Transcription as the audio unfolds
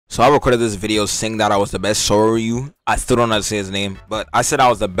So I recorded this video saying that I was the best Soryu. I still don't know how to say his name, but I said I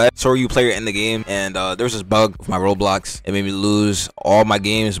was the best Soryu player in the game, and there was this bug with my Roblox. It made me lose all my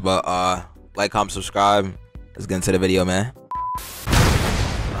games, but like, comment, subscribe. Let's get into the video, man.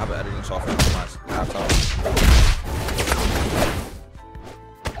 I have an editing software on my laptop.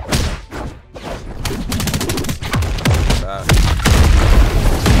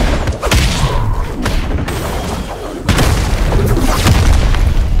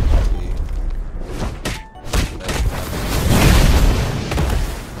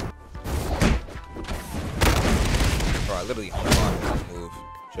 I literally unlocked this move.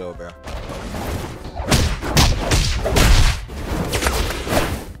 Chill, bro.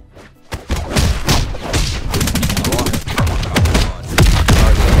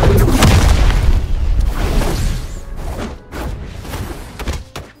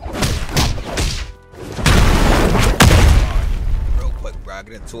 Real quick, bro. I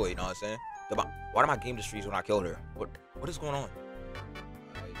get into it, you know what I'm saying? Why did my game just freeze when I killed her? What is going on?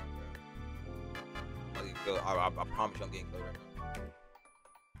 I promise you I'm getting killed right now.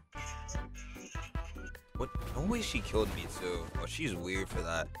 What? No way she killed me too. Oh, she's weird for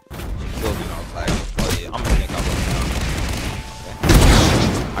that. She killed me and I was like, oh yeah, I'm gonna think I'm going down. Okay.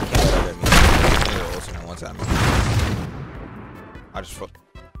 I can't let her hit me. I also one time. I just froze.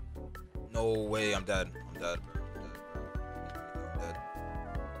 No way, I'm dead. I'm dead, bro. I'm dead.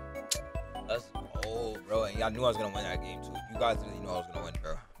 That's old, bro. And y'all knew I was gonna win that game too. You guys really knew I was gonna win,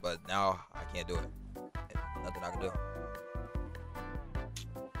 bro. But now I can't do it. Nothing I can do.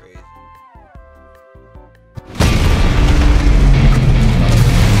 Crazy.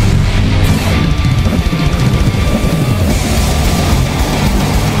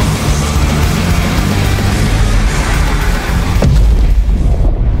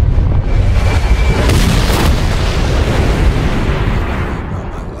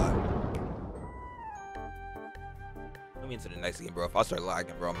 Let me into the next game, bro. If I start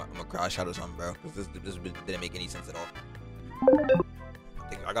lagging, bro, I'm gonna crash out or something, bro. Because this didn't make any sense at all.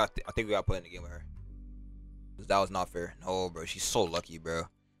 I think we gotta play in the game with her. Cause that was not fair. No, bro. She's so lucky, bro.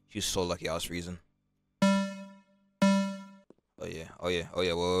 She's so lucky I was freezing. Oh yeah. Oh yeah. Oh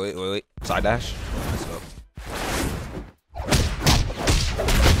yeah. Wait. Side dash. Let's go.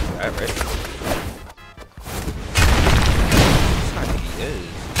 Alright, right. This guy think he is.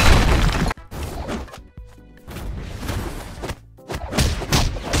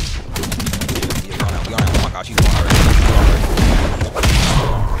 She's going already.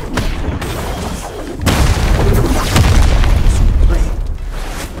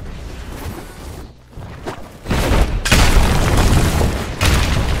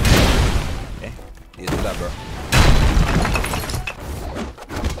 Okay, yeah, do that, bro.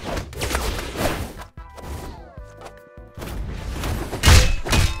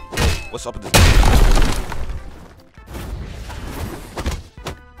 What's up with this?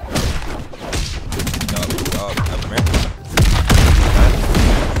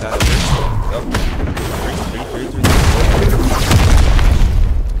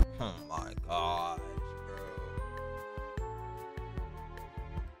 Oh my gosh, bro.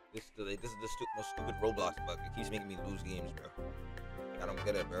 This is the most stupid Roblox bug. It keeps making me lose games, bro. I don't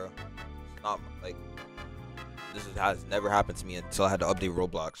get it, bro. It's not like has never happened to me until I had to update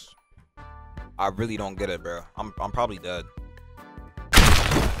Roblox. I really don't get it, bro. I'm probably dead.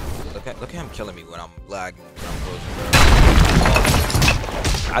 Look at him killing me when I'm lagging, when I'm frozen, bro.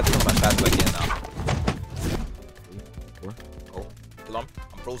 I think I'm as fast as I can now. Oh,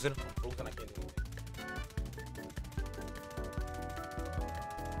 I'm frozen. I can't do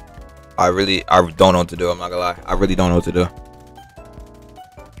it. I don't know what to do. I'm not gonna lie. I really don't know what to do.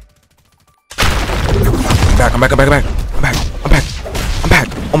 I'm back.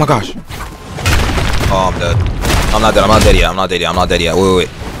 Oh my gosh. Oh, I'm dead. I'm not dead yet. Wait.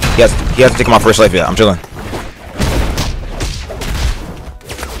 He hasn't taken my first life yet. I'm chilling.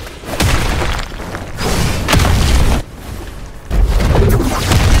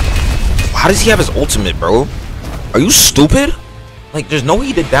 How does he have his ultimate, bro? Are you stupid? Like, there's no way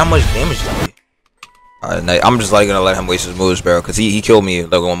he did that much damage to me. Alright, I'm just like gonna let him waste his moves, bro. Cause he killed me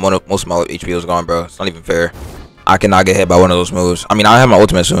like when most of my HP was gone, bro. It's not even fair. I cannot get hit by one of those moves. I mean, I have my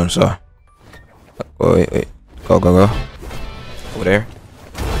ultimate soon, so. Wait. Go. Over there.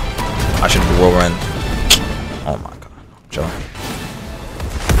 I should do whirlwind. Oh my god. I'm chilling.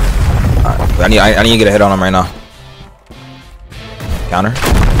 Alright. I need to get a hit on him right now. Counter.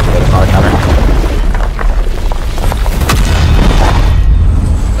 That is not a counter.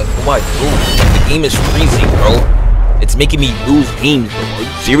 Oh my god. The game is freezing, bro. It's making me lose games, bro. Are you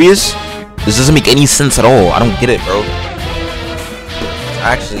serious? This doesn't make any sense at all. I don't get it, bro.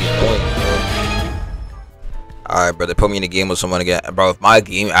 actually annoying, bro. Alright, bro. They put me in a game with someone again. Bro, if my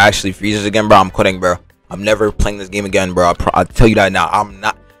game actually freezes again, bro, I'm quitting, bro. I'm never playing this game again, bro. I'll tell you that now. I'm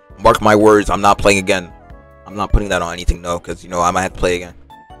not. Mark my words. I'm not playing again. I'm not putting that on anything, no. Because, you know, I might have to play again.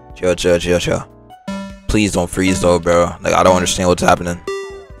 Chill, chill, chill, chill. Please don't freeze, though, bro. Like, I don't understand what's happening.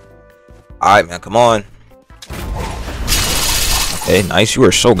 Alright, man. Come on. Okay, nice. You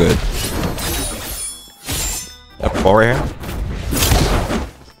are so good. Yep, fall right here.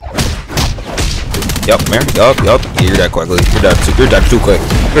 Yep, come here. Yup. Yeah, you're dead quickly. You're dead too quick.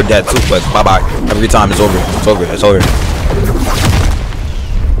 You're dead too quick. Bye bye. Have a good time. It's over. It's over. It's over.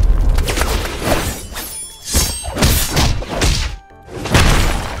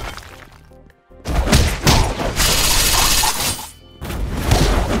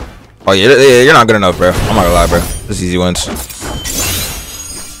 Oh yeah, you're not good enough, bro. I'm not gonna lie, bro. This easy wins.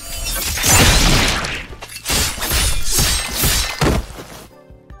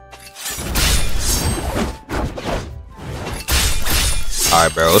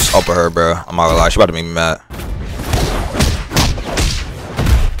 Alright, bro. Let's upper her, bro. I'm not gonna lie. She about to make me mad.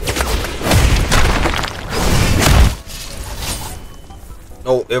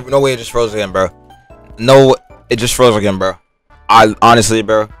 No way it just froze again, bro. No, it just froze again, bro. I honestly,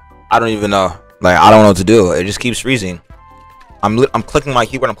 bro, I don't even know. Like, I don't know what to do. It just keeps freezing. I'm clicking my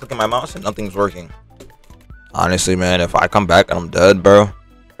keyboard, I'm clicking my mouse, and nothing's working. Honestly, man, if I come back and I'm dead, bro,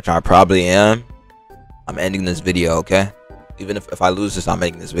 which I probably am, I'm ending this video, okay? Even if I lose this, I'm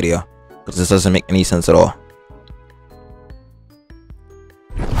making this video. Because this doesn't make any sense at all.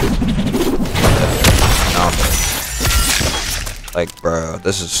 Like, bro,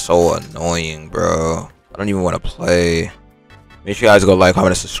 this is so annoying, bro. I don't even want to play. Make sure you guys go like,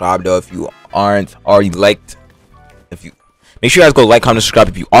 comment, and subscribe, though, if you aren't already liked. Make sure you guys go like, comment, and subscribe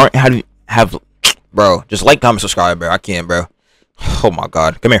if you aren't bro, just like, comment, subscribe, bro. I can't, bro. Oh my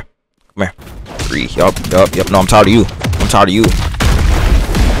god. Come here. 3. Yup. No, I'm tired of you. I'm tired of you.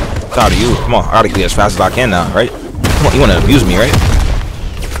 Come on, I gotta get as fast as I can now, right? Come on, you wanna abuse me, right?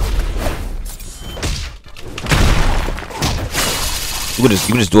 You can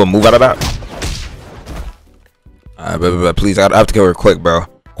just do a move out of that. But please, I have to kill her quick, bro.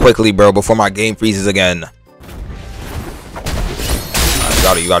 Quickly, bro, before my game freezes again.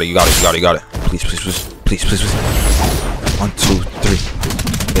 You got it. Please. 1, 2, 3.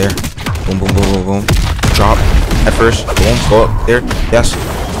 There. Boom. Drop. At first. Boom. Go up. There. Yes.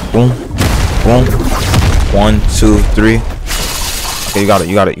 Boom. 1, 2, 3. Okay, you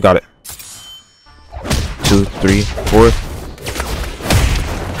got it. 2, 3, 4.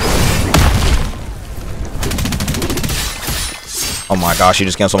 Oh my gosh, she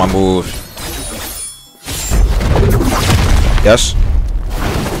just canceled my move. Yes.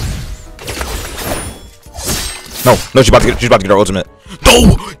 No, she's about to get her ultimate.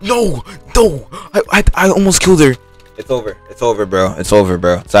 No. I almost killed her. It's over, bro. It's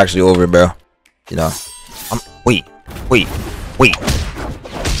actually over, bro. You know. Wait.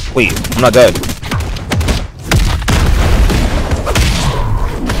 I'm not dead.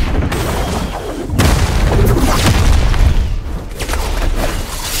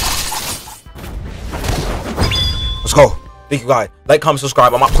 Let's go. Thank you, guys. Like, comment,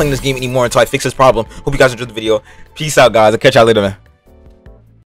 subscribe. I'm not playing this game anymore until I fix this problem. Hope you guys enjoyed the video. Peace out, guys. I'll catch y'all later, man.